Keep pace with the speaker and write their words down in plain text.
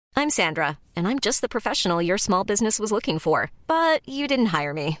I'm Sandra, and I'm just the professional your small business was looking for. But you didn't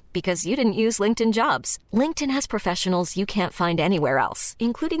hire me because you didn't use LinkedIn Jobs. LinkedIn has professionals you can't find anywhere else,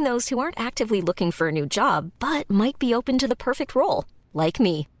 including those who aren't actively looking for a new job, but might be open to the perfect role, like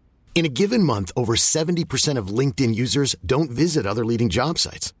me. In a given month, over 70% of LinkedIn users don't visit other leading job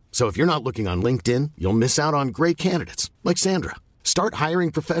sites. So if you're not looking on LinkedIn, you'll miss out on great candidates like Sandra. Start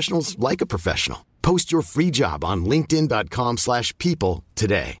hiring professionals like a professional. Post your free job on linkedin.com/people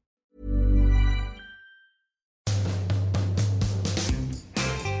today.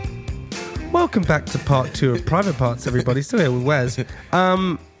 Welcome back to part 2 of Private Parts, everybody. Still here with Wes. Do you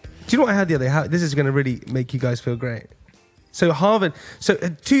know what I had the other day? This is going to really make you guys feel great. So Harvard,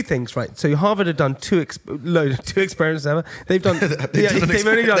 two things, right? So Harvard had done two experiments ever. They've done, They haven't.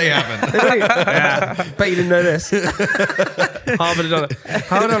 Bet you didn't know this. Harvard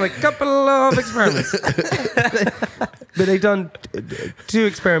had done a couple of experiments. But they've done 2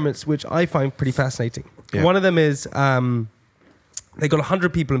 experiments, which I find pretty fascinating. Yeah. One of them is they got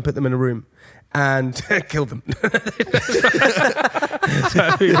 100 people and put them in a room and killed them.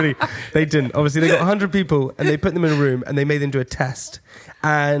 They didn't. Obviously, they got 100 people and they put them in a room and they made them do a test.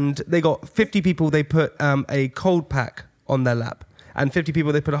 And they got 50 people, they put a cold pack on their lap. And 50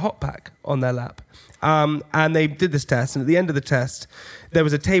 people, they put a hot pack on their lap. And they did this test. And at the end of the test, there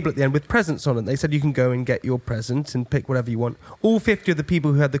was a table at the end with presents on it. They said you can go and get your present and pick whatever you want. All 50 of the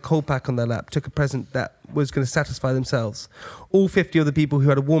people who had the cold pack on their lap took a present that was going to satisfy themselves. All 50 of the people who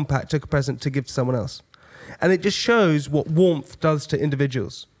had a warm pack took a present to give to someone else. And it just shows what warmth does to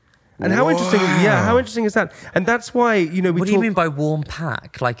individuals. And how interesting is that? And that's why, you know, What do you mean by warm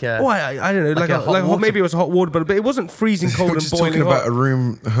pack? Like a... Oh, I don't know. Like maybe it was hot water, but it wasn't freezing cold and boiling talking about a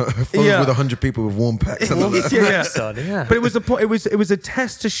room full with 100 people with warm packs. Yeah. But it was it was a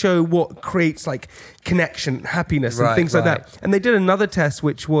test to show what creates like connection, happiness, and things like that. And they did another test,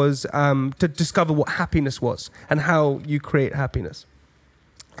 which was to discover what happiness was and how you create happiness.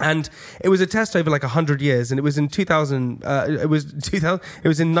 And it was a test over like 100 years, and it was in 2000. It was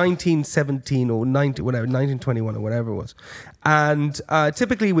in 1917 or 1921 or whatever it was. And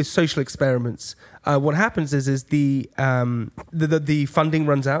typically with social experiments, what happens is the funding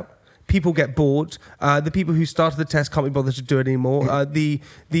runs out. People get bored. The people who started the test can't be bothered to do it anymore. The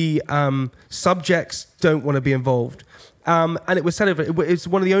subjects don't want to be involved. And it was it's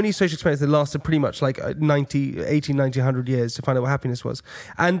one of the only social experiments that lasted pretty much like 80, 90, 100 years to find out what happiness was.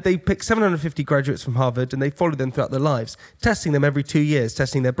 And they picked 750 graduates from Harvard and they followed them throughout their lives, testing them every 2 years,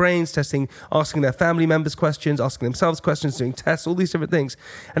 testing their brains, asking their family members questions, asking themselves questions, doing tests, all these different things.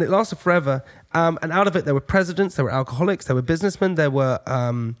 And it lasted forever. And out of it, there were presidents, there were alcoholics, there were businessmen, there were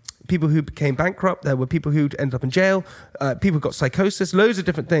people who became bankrupt, there were people who ended up in jail, people who got psychosis, loads of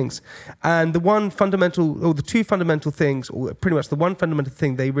different things. And the two fundamental things, or pretty much the one fundamental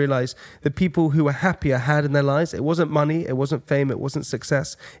thing they realized the people who were happier had in their lives, it wasn't money, it wasn't fame, it wasn't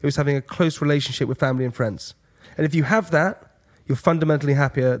success, it was having a close relationship with family and friends. And if you have that, you're fundamentally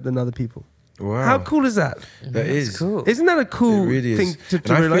happier than other people. Wow. How cool is that? That is cool. Isn't that a cool thing to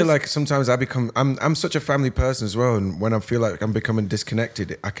realize? I feel like sometimes I'm such a family person as well, and when I feel like I'm becoming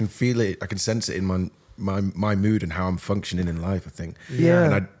disconnected, I can feel it, I can sense it in my mood and how I'm functioning in life, I think.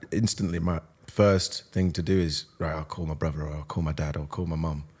 Yeah. And instantly my first thing to do is, right, I'll call my brother or I'll call my dad or I'll call my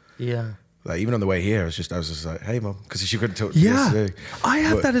mum. Yeah. Like even on the way here, I was just like, "Hey, mum," because she couldn't talk to me yesterday. I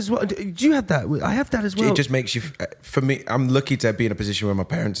have that as well. Do you have that? I have that as well. It just makes you. For me, I'm lucky to be in a position where my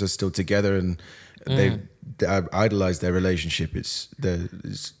parents are still together and I idolize their relationship. It's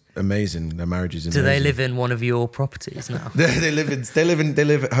amazing. Their marriage is amazing. Do they live in one of your properties now? They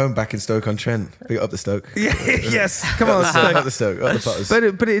live at home back in Stoke-on-Trent. Big up the Stoke. Yes, come on, Stoke. Up the Stoke. Up the Potters.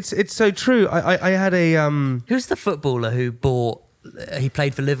 But it's so true. I had a Who's the footballer who bought? He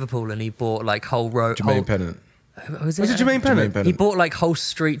played for Liverpool and he bought like whole road. Jermaine Pennant. Was it Jermaine Pennant? He bought like whole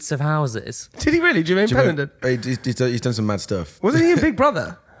streets of houses. Did he really? Jermaine Pennant did. He's done some mad stuff. Wasn't he a Big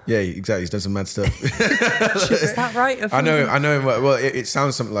Brother? Yeah, exactly. He's done some mad stuff. Is that right? I know him. Well, it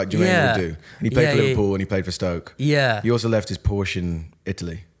sounds something like Jermaine would do. And he played for Liverpool and he played for Stoke. Yeah. He also left his Porsche in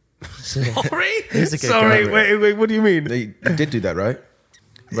Italy. Sorry? He's a good Sorry, guy. wait, what do you mean? He did do that, right?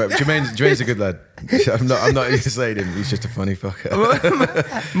 Right, Jermaine's a good lad. I'm not slating him. He's just a funny fucker.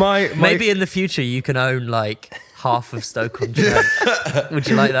 Maybe in the future you can own like half of Stoke-on-Trent. Would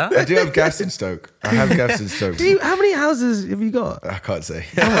you like that? I do have gas in Stoke. I have gas in Stoke. How many houses have you got? I can't say.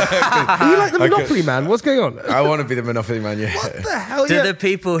 Are you like the Monopoly man? What's going on? I want to be the Monopoly man, yeah. What the hell? Do the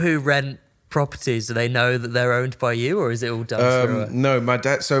people who rent properties, do they know that they're owned by you, or is it all done through it? No, my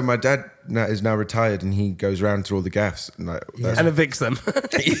dad is now retired, and he goes around to all the gaffs and, and evicts them.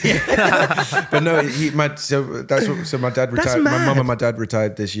 But no, my dad retired. My mum and my dad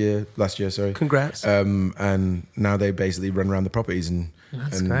retired last year. Sorry, congrats. And now they basically run around the properties and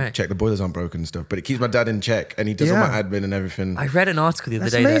check the boilers aren't broken and stuff. But it keeps my dad in check, and he does all my admin and everything. I read an article the other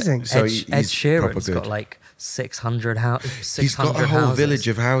day amazing. that Ed Sheeran's got like 600 houses. He's got a whole village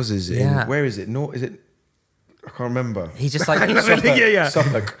of houses in, where is it? Is it? I can't remember. He just like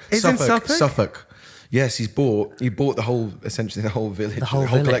Suffolk. Is in Suffolk? Suffolk. Yes, he bought the whole village, the whole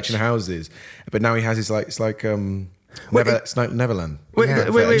collection of houses. But now he has it's like Neverland. Wait.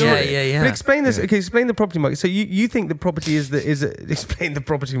 Yeah. But explain this. Okay, explain the property market. So you think the property explain the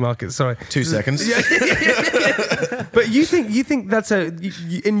property market. Sorry, 2 seconds. But you think that's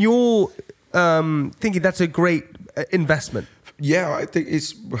in your thinking that's a great investment? Yeah, I think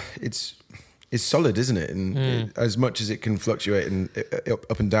it's solid, isn't it? And as much as it can fluctuate and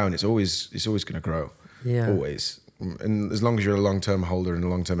up and down, it's always going to grow. Yeah, always. And as long as you're a long-term holder and a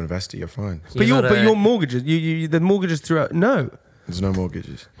long-term investor, you're fine. But your mortgages, the mortgages throughout. No, there's no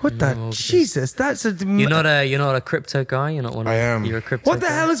mortgages. What Jesus? That's a. You're not a crypto guy. You're not one. I am. You're a crypto. What the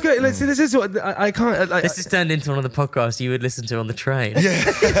hell is going? Let's see. This is what I can't. This has turned into one of the podcasts you would listen to on the train. Yeah.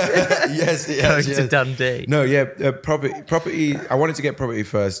 Yes. Going to Dundee. No. Yeah. Property. I wanted to get property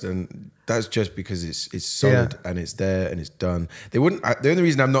first, and that's just because it's solid and it's there and it's done. They wouldn't. The only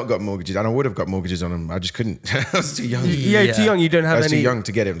reason I've not got mortgages, and I would have got mortgages on them, I just couldn't. I was too young. Yeah, too young. You don't have any. I was too young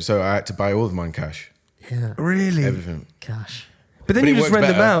to get them, so I had to buy all of mine cash. Yeah. Really? Everything. Cash. But then you just rent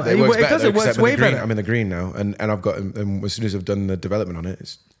them out. It works way better. I'm in the green now, and I've got. And as soon as I've done the development on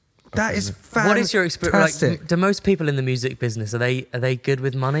it, that is fantastic. What is your experience? Like, do most people in the music business are they good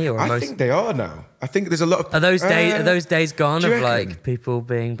with money, or I think they are now. I think there's a lot of. Are those days gone of like people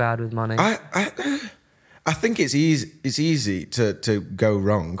being bad with money? I think it's easy to go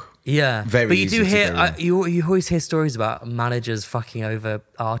wrong. Yeah, very. But you do hear you always hear stories about managers fucking over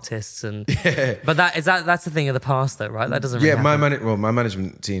artists, and but that's the thing of the past, though, right? That doesn't. Really happen. My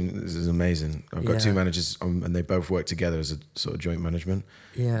management team is amazing. I've got 2 managers, and they both work together as a sort of joint management.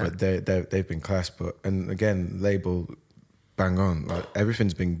 Yeah, but they've been class. And again, label bang on. Like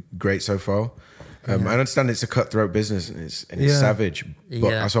everything's been great so far. I understand it's a cutthroat business and it's savage,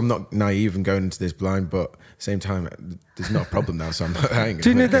 but so I'm not naive and going into this blind. But at the same time, there's not a problem now, so I'm not. Do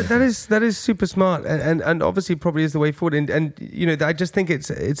you know that is super smart and obviously probably is the way forward. And you know, I just think it's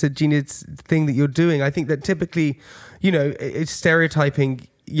a genius thing that you're doing. I think that typically, you know, it's stereotyping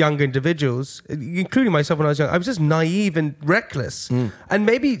young individuals, including myself when I was young. I was just naive and reckless. And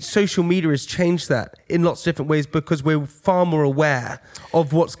maybe social media has changed that in lots of different ways because we're far more aware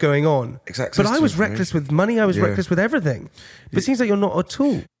of what's going on. Exactly. But I was reckless with money. I was reckless with everything. But it seems like you're not at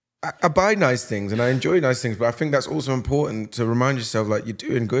all. I buy nice things and I enjoy nice things, but I think that's also important to remind yourself, like, you're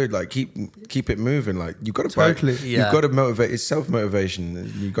doing good, like keep it moving. Like, you've got to buy, you've got to motivate. It's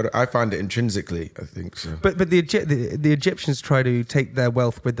self-motivation. You've got to, I find it intrinsically, I think so. But the Egyptians try to take their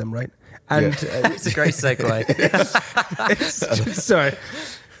wealth with them, right? And it's a great segue. Sorry.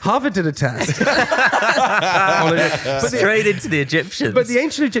 Harvard did a test. Straight into the Egyptians. But the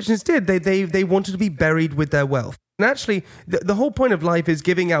ancient Egyptians did. They wanted to be buried with their wealth. And actually, the whole point of life is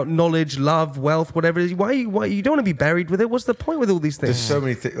giving out knowledge, love, wealth, whatever it is. Why you don't want to be buried with it? What's the point with all these things? There's so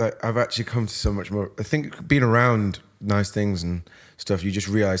many things. Like, I've actually come to so much more. I think being around nice things and stuff, you just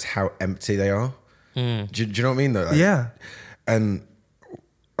realise how empty they are. Do you know what I mean? Though, like, yeah. And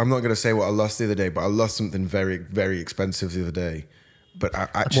I'm not going to say what I lost the other day, but I lost something very, very expensive the other day. But I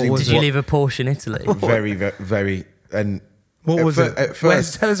actually, did you leave a Porsche in Italy? Very, very, very. And what was it? At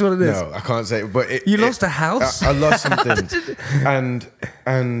first, tell us what it is. No, I can't say. But you lost a house. I lost something, and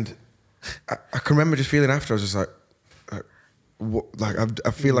I can remember just feeling after. I was just like,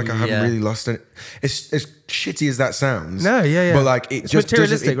 I feel like I haven't really lost it. It's as shitty as that sounds. No, yeah. But like, it just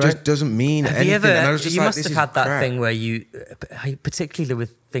doesn't mean anything. You and I was just must have had that thing where you, particularly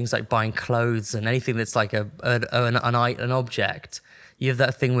with things like buying clothes and anything that's like an object. You have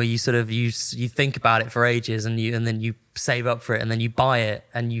that thing where you sort of you think about it for ages and then you save up for it and then you buy it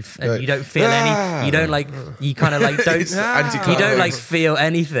and you don't feel any, you don't like, you kind of like don't you don't like feel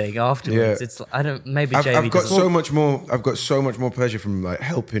anything afterwards. Yeah. It's I don't maybe I've got so much more pleasure from like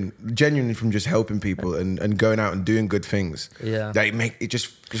helping, genuinely from just helping people and going out and doing good things. Yeah, it just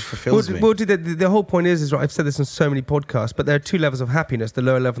fulfills me. Well, the whole point is right, I've said this on so many podcasts, but there are 2 levels of happiness: the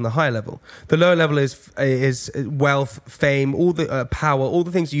lower level and the higher level. The lower level is wealth, fame, all the power. power, all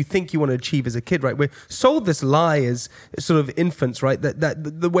the things you think you want to achieve as a kid, right? We're sold this lie as sort of infants, right?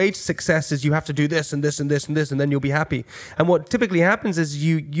 That the way to success is you have to do this and this and this and this, and then you'll be happy. And what typically happens is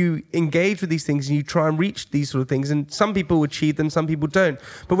you engage with these things and you try and reach these sort of things, and some people achieve them, some people don't.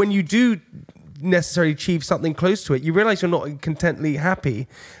 But when you do necessarily achieve something close to it, you realize you're not contently happy.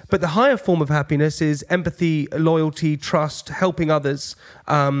 But the higher form of happiness is empathy, loyalty, trust, helping others,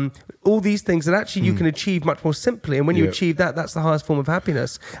 all these things that actually you can achieve much more simply. And when you achieve that, that's the highest form of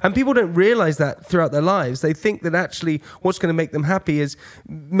happiness. And people don't realize that throughout their lives. They think that actually what's going to make them happy is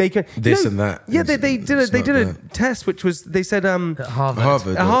making this and that. Yeah, they did a test, which was, they said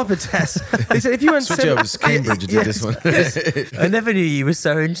Harvard. A Harvard test. They said if you earn Switch over to Cambridge, did this one. I never knew you were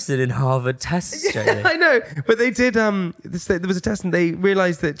so interested in Harvard tests, Jamie. I know, but they did. There was a test, and they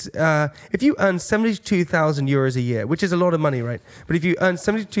realised that if you earn 72,000 euros a year, which is a lot of money, right? But if you earn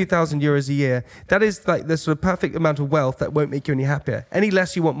 72,000 euros a year, that is like the sort of perfect amount of wealth that won't make you any happier. Any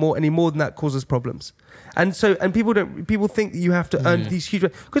less you want more, any more than that causes problems. And so, and people think that you have to earn these huge,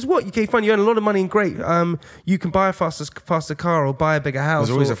 because what, okay, fine, you earn a lot of money and great, you can buy a faster car or buy a bigger house.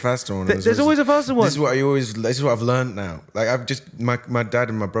 There's always a faster one. There's always a faster one. This is what I've learned now. Like my dad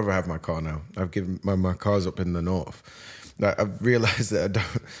and my brother have my car now. I've given my car's up in the north. Like, I've realised that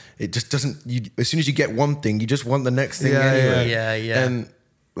it just doesn't, as soon as you get one thing, you just want the next thing anyway. Yeah. And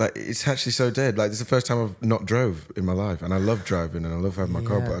like, it's actually so dead. Like, this is the first time I've not drove in my life, and I love driving and I love having my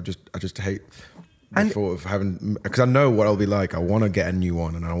car, but I just hate the thought of having, because I know what I'll be like. I want to get a new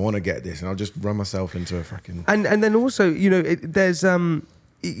one and I want to get this, and I'll just run myself into a fucking... And then also, there's,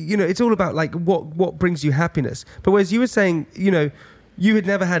 it's all about like what brings you happiness. But whereas you were saying, you had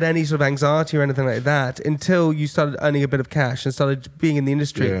never had any sort of anxiety or anything like that until you started earning a bit of cash and started being in the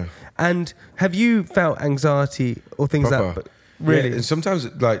industry. Yeah. And have you felt anxiety or things like that? Really? Yeah, and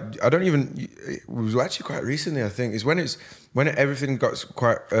sometimes, like, I don't even... It was actually quite recently, I think, is when everything got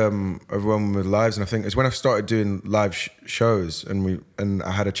quite overwhelmed with lives, and I think it's when I started doing live shows and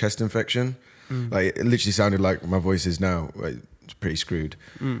I had a chest infection. Like, it literally sounded like my voice is now. Like, it's pretty screwed.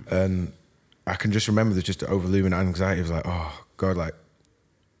 And I can just remember there's just an overlooming anxiety. It was like, oh, God, like,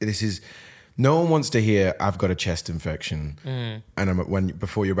 this is... No one wants to hear, I've got a chest infection. And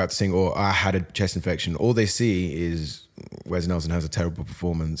before you're about to sing, or I had a chest infection, all they see is Wes Nelson has a terrible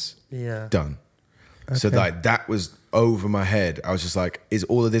performance. Yeah. Done. Okay. So like that was over my head. I was just like, is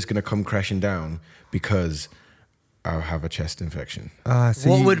all of this going to come crashing down because I have a chest infection?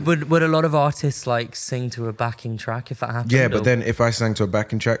 Would a lot of artists like sing to a backing track if that happened? Yeah, but then if I sang to a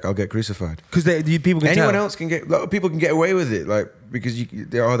backing track, I'll get crucified. Because people can Anyone tell. else can get... A lot of people can get away with it, like, because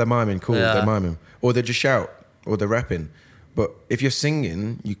they're miming, cool, they're miming. Or they just shout, or they're rapping. But if you're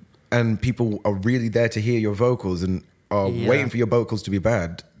singing, and people are really there to hear your vocals and are waiting for your vocals to be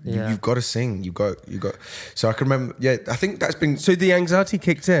bad, you've got to sing. You've got. So I can remember. Yeah, I think that's been. So the anxiety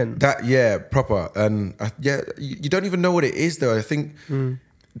kicked in. Proper, and you don't even know what it is though. I think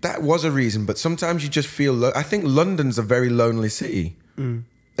that was a reason, but sometimes you just feel. I think London's a very lonely city.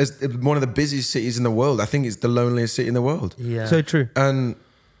 As one of the busiest cities in the world, I think it's the loneliest city in the world. Yeah, so true. And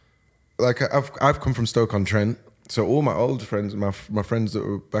like I've come from Stoke-on-Trent. So all my old friends, my friends that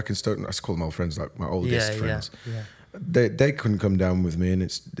were back in Stoke, I call them old friends, like my oldest friends. Yeah. They couldn't come down with me, and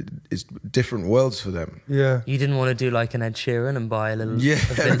it's different worlds for them. Yeah, you didn't want to do like an Ed Sheeran and buy a little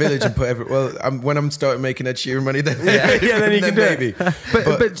a village and put when I'm starting making Ed Sheeran money, then then you can do it.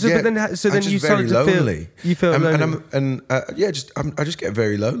 But then you started to lonely. You feel lonely, I just get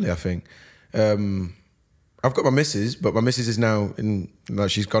very lonely. I think. I've got my missus, but my missus is now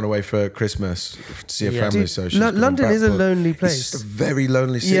she's gone away for Christmas to see her family. So she's London is a lonely place. It's just a very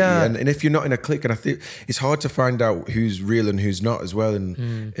lonely city, and if you're not in a clique, and I think it's hard to find out who's real and who's not as well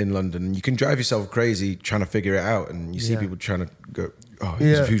in London. You can drive yourself crazy trying to figure it out, and you see people trying to go,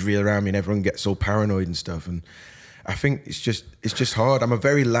 who's real around me, and everyone gets all paranoid and stuff. And I think it's just hard. I'm a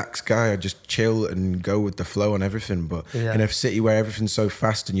very lax guy. I just chill and go with the flow on everything. But in a city where everything's so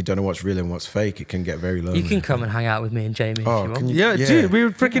fast and you don't know what's real and what's fake, it can get very lonely. You can come and hang out with me and Jamie if you want. Dude, we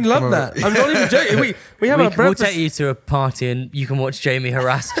would freaking love that. I'm not even joking. We have our breakfast. We'll take you to a party and you can watch Jamie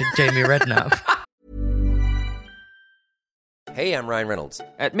harass Jamie Redknapp. Hey, I'm Ryan Reynolds.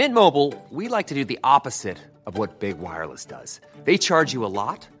 At Mint Mobile, we like to do the opposite of what Big Wireless does. They charge you a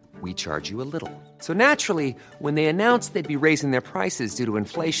lot. We charge you a little. So naturally, when they announced they'd be raising their prices due to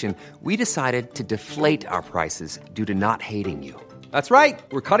inflation, we decided to deflate our prices due to not hating you. That's right.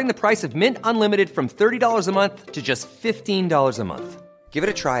 We're cutting the price of Mint Unlimited from $30 a month to just $15 a month. Give it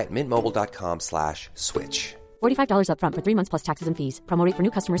a try at mintmobile.com/switch. $45 up front for 3 months plus taxes and fees. Promo rate for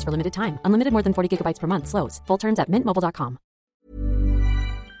new customers for limited time. Unlimited more than 40 gigabytes per month. Slows full terms at mintmobile.com.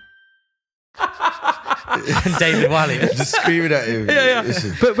 and David Wiley. Just screaming at him. Yeah.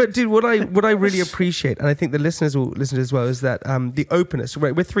 But dude, what I really appreciate, and I think the listeners will listen as well, is that the openness.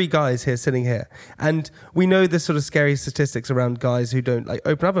 Right, we're three guys here sitting here, and we know the sort of scary statistics around guys who don't like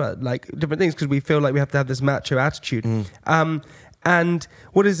open up about like different things because we feel like we have to have this macho attitude. And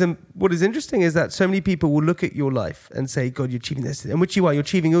what is interesting is that so many people will look at your life and say, God, you're achieving this, and which you are, you're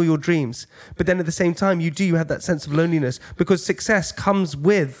achieving all your dreams. But then at the same time, you have that sense of loneliness because success comes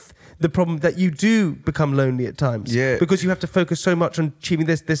with the problem that you do become lonely at times. Yeah. Because you have to focus so much on achieving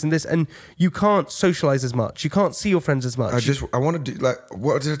this, and this, and you can't socialize as much. You can't see your friends as much. I want to do, like,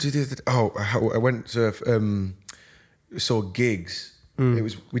 what did I do the other day? I went to, saw gigs.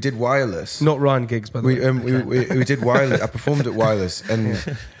 We did Wireless. Not Ryan gigs, by the way. We did Wireless. I performed at Wireless, and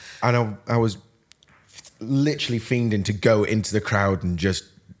I was literally fiending to go into the crowd and just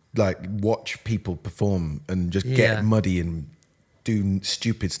like watch people perform and just get muddy and do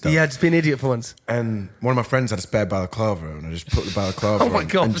stupid stuff. Yeah, just be an idiot for once. And one of my friends had a spare balaclava, and I just put the balaclava. Oh my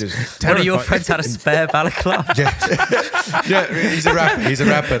God! And just one of your friends had a spare balaclava. Yeah, he's a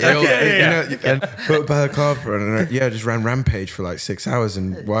rapper. They all, and put a balaclava, and just ran Rampage for like 6 hours,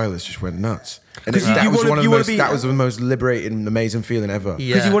 and Wireless just went nuts. And that was the most liberating, amazing feeling ever.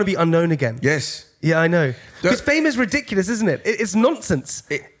 Because you want to be unknown again. Yes. Yeah, I know. Because fame is ridiculous, isn't it? It's nonsense.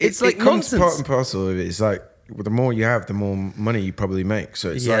 It's like comes nonsense. Part and parcel of it. It's like, the more you have, the more money you probably make.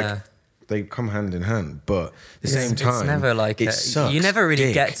 So it's like they come hand in hand, but at the same time, it's never like sucks. You never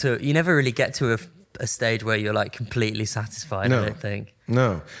really get to a stage where you're like completely satisfied. No. I don't think.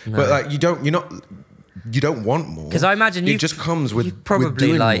 No, but like you don't want more because I imagine it just comes with you've probably with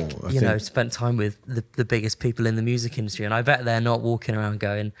doing like more, spent time with the biggest people in the music industry, and I bet they're not walking around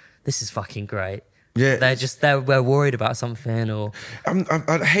going, "This is fucking great." Yeah, they're worried about something, or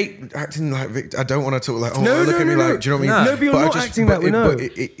I hate acting like Victor. I don't want to talk like, look at me like, do you know what I mean? No, but you're not acting that. We know.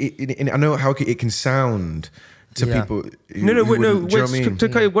 I know how it can sound to people.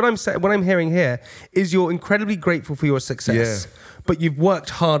 What I'm hearing here is you're incredibly grateful for your success, but you've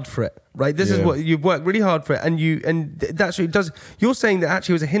worked hard for it. Right, this is what you've worked really hard for it, and that's what it does. You're saying that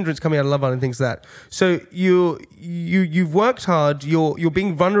actually it was a hindrance coming out of Love Island and things like that. So you've worked hard. You're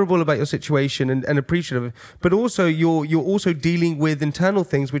being vulnerable about your situation and appreciative, but also you're also dealing with internal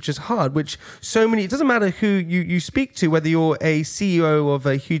things, which is hard. Which so many. It doesn't matter who you speak to, whether you're a CEO of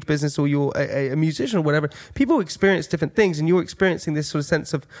a huge business or you're a musician or whatever. People experience different things, and you're experiencing this sort of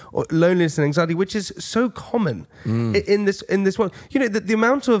sense of loneliness and anxiety, which is so common in this world. You know, the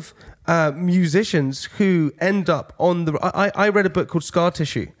amount of musicians who end up on the... I read a book called Scar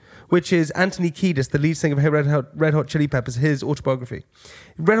Tissue, which is Anthony Kiedis, the lead singer of Red Hot Chili Peppers, his autobiography.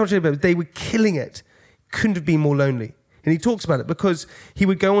 Red Hot Chili Peppers, they were killing it. Couldn't have been more lonely. And he talks about it because he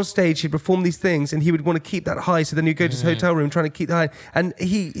would go on stage, he'd perform these things, and he would want to keep that high. So then he'd go to his hotel room trying to keep the high, and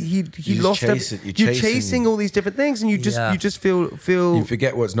he lost it. You're chasing all these different things, and you just feel you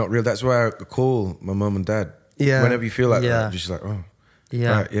forget what's not real. That's why I call my mum and dad. Yeah. Whenever you feel like that, just like, oh.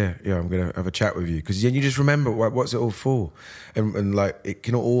 Yeah. Right, I'm gonna have a chat with you because then you just remember what's it all for, and like it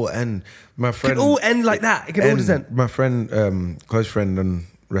can all end. My friend, it can all end like that. It can all just end. My friend, close friend, and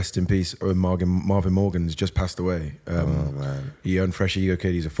rest in peace, Marvin Morgan's just passed away. Man. He owned Fresh Ego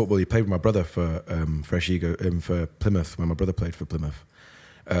Kid. He's a footballer. He played with my brother for Fresh Ego for Plymouth when my brother played for Plymouth.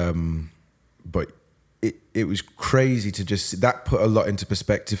 But it was crazy to just that put a lot into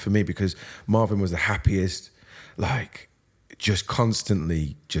perspective for me because Marvin was the happiest, like. Just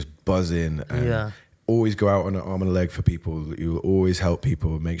constantly just buzzing and always go out on an arm and a leg for people. You'll always help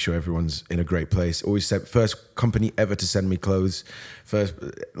people, make sure everyone's in a great place. Always said, first company ever to send me clothes. First,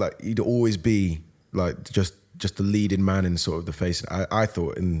 like he'd always be like just the leading man in sort of the face. I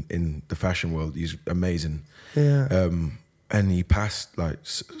thought in the fashion world, he's amazing. Yeah. And he passed like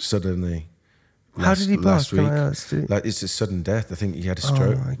suddenly. How did he pass? Week. Like it's a sudden death. I think he had a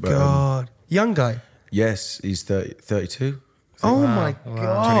stroke. Oh my God. Young guy? Yes, he's 32. Oh my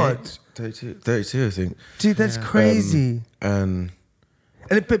God. 32, I think. Dude, that's crazy. And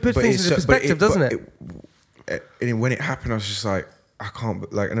it puts things into perspective, doesn't it? And when it happened, I was just like, I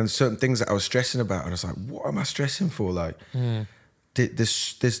can't, like, and then certain things that I was stressing about, and I was like, what am I stressing for? Like,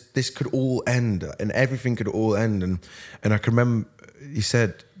 this could all end, and everything could all end. And I can remember he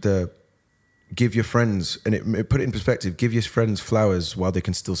said, give your friends, and it put it in perspective, give your friends flowers while they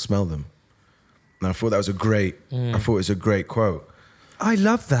can still smell them. And I thought that was a great quote. I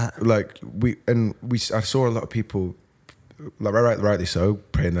love that. Like I saw a lot of people, like rightly so,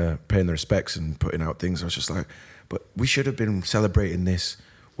 paying their respects and putting out things. I was just like, but we should have been celebrating this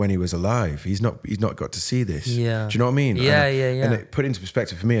when he was alive. He's not got to see this. Yeah. Do you know what I mean? Yeah. And it put it into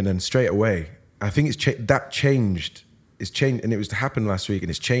perspective for me. And then straight away, I think that changed. It's changed, and it was to happen last week, and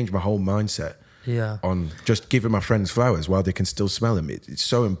it's changed my whole mindset. on just giving my friends flowers while they can still smell them. It's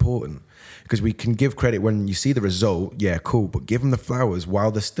so important. Because we can give credit when you see the result, yeah, cool. But give them the flowers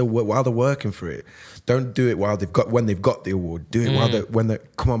while they're working for it. Don't do it when they've got the award. Do it when they're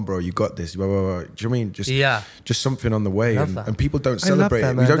come on, bro, you got this. Blah, blah, blah. Do you know what I mean? Just something on the way, and people don't celebrate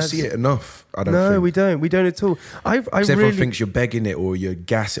it. We don't see it enough. I don't. No, we don't. We don't at all. Everyone thinks you're begging it or you're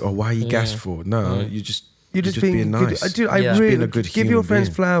gassing or why are you gassed for? No, you're just being nice. Dude, I really give your friends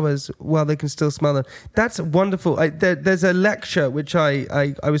flowers while they can still smell them. That's wonderful. There's a lecture which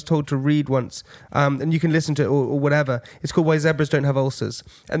I was told to read once, and you can listen to it or whatever. It's called Why Zebras Don't Have Ulcers.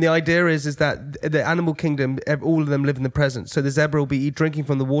 And the idea is that the animal kingdom, all of them live in the present. So the zebra will be drinking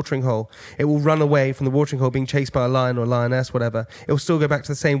from the watering hole. It will run away from the watering hole being chased by a lion or lioness, whatever. It will still go back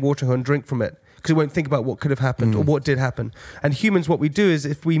to the same watering hole and drink from it, because it won't think about what could have happened or what did happen. And humans, what we do is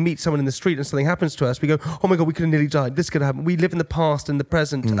if we meet someone in the street and something happens to us, we go, oh my God, we could have nearly died. This could happen. We live in the past and the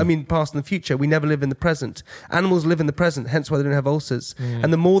present. Past and the future. We never live in the present. Animals live in the present, hence why they don't have ulcers.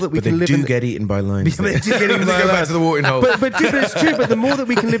 And the more that we can live in... But they do get eaten by lions. They do get eaten by lions. Go back to the watering hole. But it's true. But the more that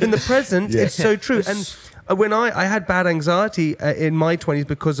we can live in the present, it's so true. And when I had bad anxiety in my 20s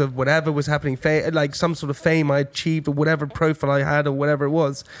because of whatever was happening, like some sort of fame I achieved or whatever profile I had or whatever it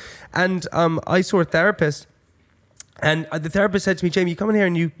was. And I saw a therapist, and the therapist said to me, Jamie, you come in here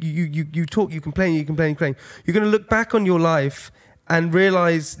and you talk, you complain. You're going to look back on your life and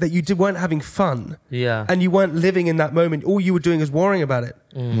realize that you weren't having fun. Yeah. And you weren't living in that moment. All you were doing is worrying about it.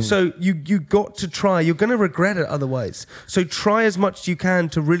 So you got to try. You're going to regret it otherwise. So try as much as you can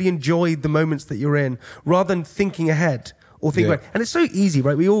to really enjoy the moments that you're in rather than thinking ahead. Or think about, and it's so easy,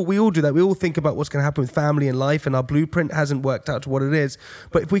 right? We all do that. We all think about what's going to happen with family and life, and our blueprint hasn't worked out to what it is.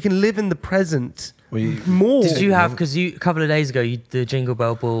 But if we can live in the present more. Did you have, because a couple of days ago, the Jingle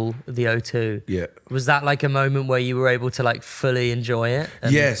Bell Ball, the O2. Yeah. Was that like a moment where you were able to like fully enjoy it?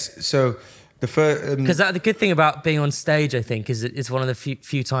 Yes. So the first, because the good thing about being on stage, I think, is it's one of the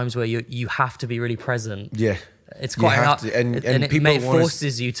few times where you have to be really present. Yeah. It's quite hard, and it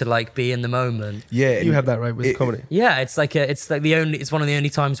forces you to like be in the moment. Yeah, you have that right with comedy. Yeah, it's one of the only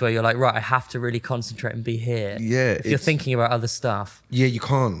times where you're like, right, I have to really concentrate and be here. Yeah, if you're thinking about other stuff. Yeah, you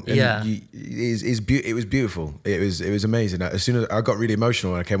can't. And it was beautiful. It was amazing. As soon as I got really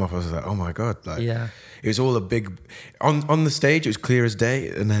emotional when I came off, I was like, oh my God, like, it was all a big. On the stage, it was clear as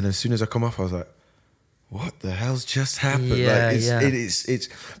day, and then as soon as I come off, I was like, what the hell's just happened? It's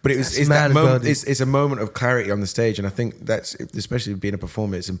that moment. It's a moment of clarity on the stage, and I think that's, especially being a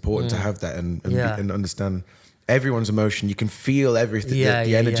performer, it's important to have that and understand everyone's emotion. You can feel everything.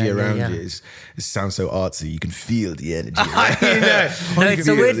 The energy around you is. It sounds so artsy. You can feel the energy. It's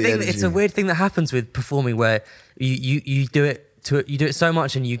a weird thing. It's a weird thing that happens with performing, where you do it so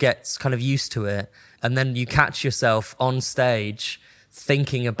much and you get kind of used to it, and then you catch yourself on stage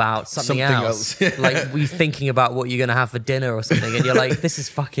thinking about something else. Like we thinking about what you're going to have for dinner or something, and you're like, this is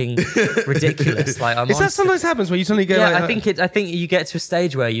fucking ridiculous. Like, is that sometimes happens where you suddenly go? Yeah, I think you get to a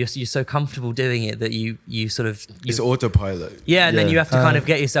stage where you're so comfortable doing it that you sort of it's autopilot. Yeah, and then you have to kind of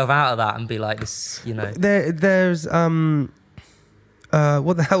get yourself out of that and be like, this, you know. There's what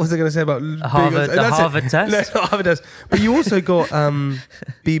the hell was I going to say about Harvard test? No, it's not Harvard test. But you also got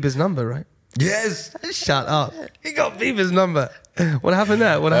Bieber's number, right? Yes. Shut up. He got Bieber's number. What happened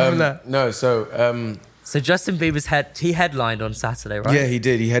there? No, so Justin Bieber's headlined on Saturday, right? Yeah, he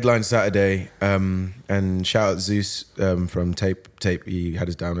did. He headlined Saturday. And shout out Zeus from Tape. He had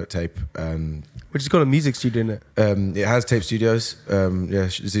us down at Tape. Which has got a music studio in it. It has Tape Studios.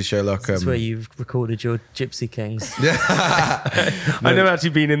 Zeus Sherlock. That's where you've recorded your Gypsy Kings. I've never actually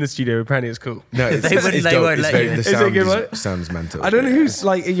been in the studio. Apparently it's cool. No, they won't let you in. The sound is good, sounds mental. I don't know who's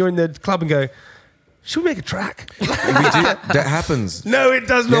like, you're in the club and go, should we make a track? That happens. No, it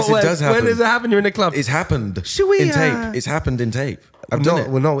does not. Yes, it does happen. When does it happen? You're in a club. It's happened. Should we? In Tape. It's happened in Tape. I've done it.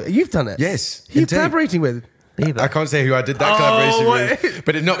 Well, no, you've done it. Yes. Who are you collaborating with? Bieber. I can't say who I did that collaboration with,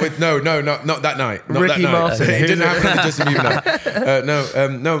 but not with not that night. Not Ricky that night. Martin. It didn't happen with Justin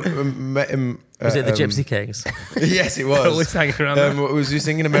Bieber. Met him. Was it the Gypsy Kings? Yes, it was. Always hanging around. Was you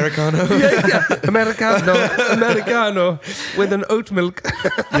singing Americano? yeah. Americano with an oat milk.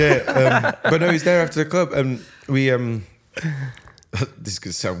 But no, he's there after the club, and we this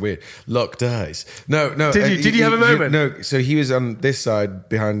could sound weird. Locked eyes. No. Did you have a moment? No. So he was on this side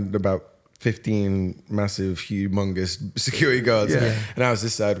behind about 15 massive, humongous security guards, and I was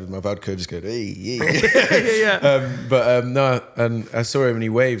this side with my vodka, just going, hey. No, and I saw him and he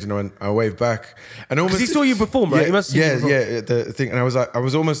waved, and I waved back, and almost he saw you perform, right? Yeah, he must see you perform. The thing, and I was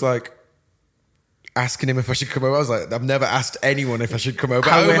almost like asking him if I should come over. I was like, I've never asked anyone if I should come over.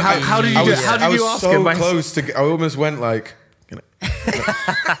 How did you do it? How did you ask him? I was so close to. I almost went like.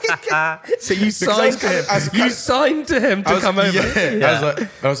 So you signed to him. You signed to him to come over. Yeah.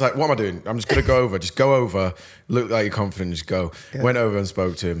 I was like, what am I doing? I'm just gonna go over. Just go over. Look like you're confident. Just go. Yeah. Went over and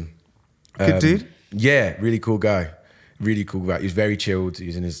spoke to him. Good dude. Yeah, really cool guy. Really cool guy. He was very chilled. He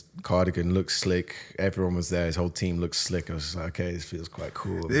was in his cardigan, looked slick. Everyone was there. His whole team looked slick. I was just like, okay, this feels quite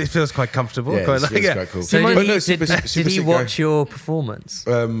cool. It feels quite comfortable. Yeah, it feels quite cool. So did he watch your performance?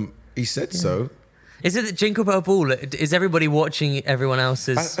 He said so. Is it that Jingle Bell Ball? Is everybody watching everyone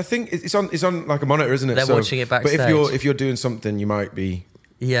else's? I think it's on like a monitor, isn't it? They're watching it backstage. But if you're doing something, you might be.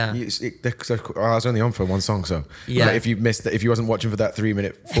 Yeah. I was only on for one song, so yeah. Like if you wasn't watching for that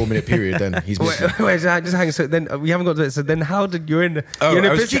 4 minute period, then he's missing. Wait, just hang on. So then we haven't got to it. So then how did you're in a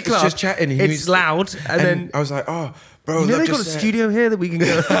busy club? Just chatting. It's loud, and then I was like, oh, bro, they got a studio here that we can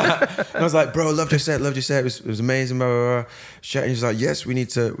go. And I was like, bro, loved your set. It was amazing. Blah, blah, blah. Chatting. He's like, yes, we need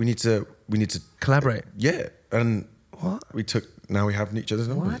to collaborate. Yeah, and what now we have each other's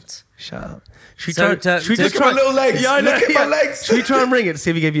numbers. What? Shut up. Look at my little legs. Yeah, I know. Look at my legs. Should we try and ring it to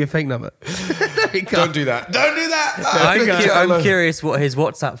see if he gave you a fake number? Don't do that. Don't do that. I'm curious what his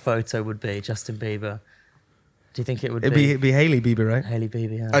WhatsApp photo would be, Justin Bieber. Do you think it would be? It'd be Hailey Bieber, right? Hailey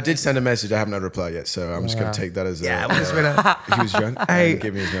Bieber, yeah. I did send a message. I haven't had a reply yet, so I'm just going to take that as he was young. Hey,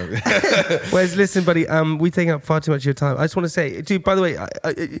 give me his number. Wes, listen, buddy. We taking up far too much of your time. I just want to say, dude. By the way,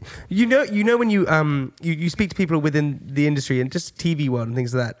 you know when you speak to people within the industry and just TV world and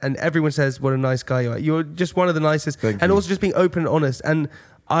things like that, and everyone says what a nice guy you are. You're just one of the nicest, and also just being open and honest. And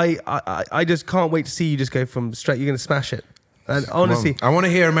I just can't wait to see you just go from straight. You're going to smash it. And honestly, I want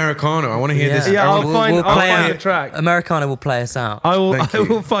to hear Americana. I want to hear this. Yeah, I'll find the track. Americana will play us out. I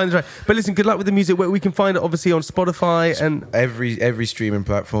will find the track. But listen, good luck with the music. We can find it obviously on Spotify and every streaming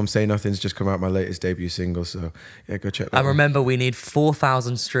platform. Say Nothing's just come out, my latest debut single. So yeah, go check that out. Remember, we need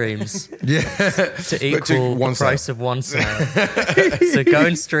 4,000 streams. to equal the price of one sale. So go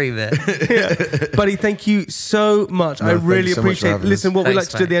and stream it. Yeah. Buddy, thank you so much. I really appreciate it. Listen, what we like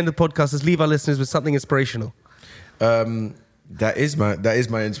to do at the end of the podcast is leave our listeners with something inspirational. That is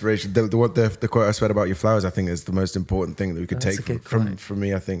my inspiration. The quote I said about your flowers, I think, is the most important thing that we could take from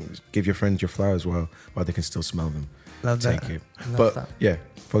me. I think give your friends your flowers while they can still smell them. Love take that. it. But yeah,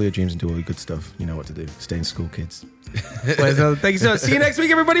 follow your dreams and do all your good stuff. You know what to do. Stay in school, kids. Well, thank you so much. See you next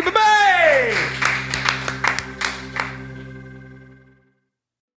week, everybody. Bye bye.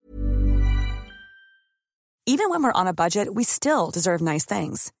 Even when we're on a budget, we still deserve nice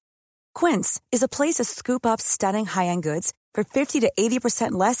things. Quince is a place to scoop up stunning high-end goods for 50 to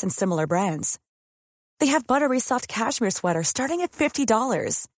 80% less than similar brands. They have buttery soft cashmere sweaters starting at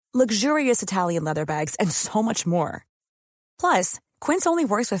 $50, luxurious Italian leather bags, and so much more. Plus, Quince only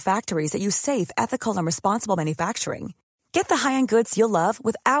works with factories that use safe, ethical, and responsible manufacturing. Get the high-end goods you'll love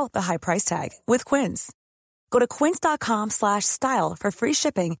without the high price tag with Quince. Go to quince.com/style for free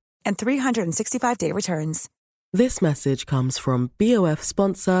shipping and 365-day returns. This message comes from BOF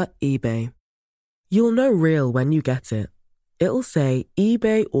sponsor eBay. You'll know real when you get it. It'll say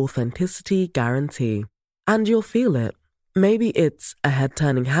eBay Authenticity Guarantee. And you'll feel it. Maybe it's a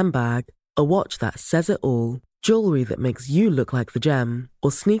head-turning handbag, a watch that says it all, jewelry that makes you look like the gem,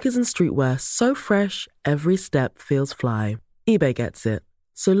 or sneakers and streetwear so fresh every step feels fly. eBay gets it.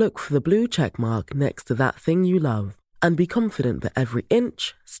 So look for the blue check mark next to that thing you love. And be confident that every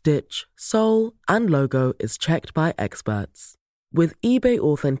inch, stitch, sole, and logo is checked by experts. With eBay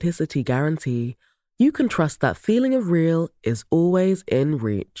Authenticity Guarantee, you can trust that feeling of real is always in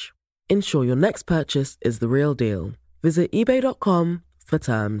reach. Ensure your next purchase is the real deal. Visit eBay.com for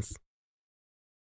terms.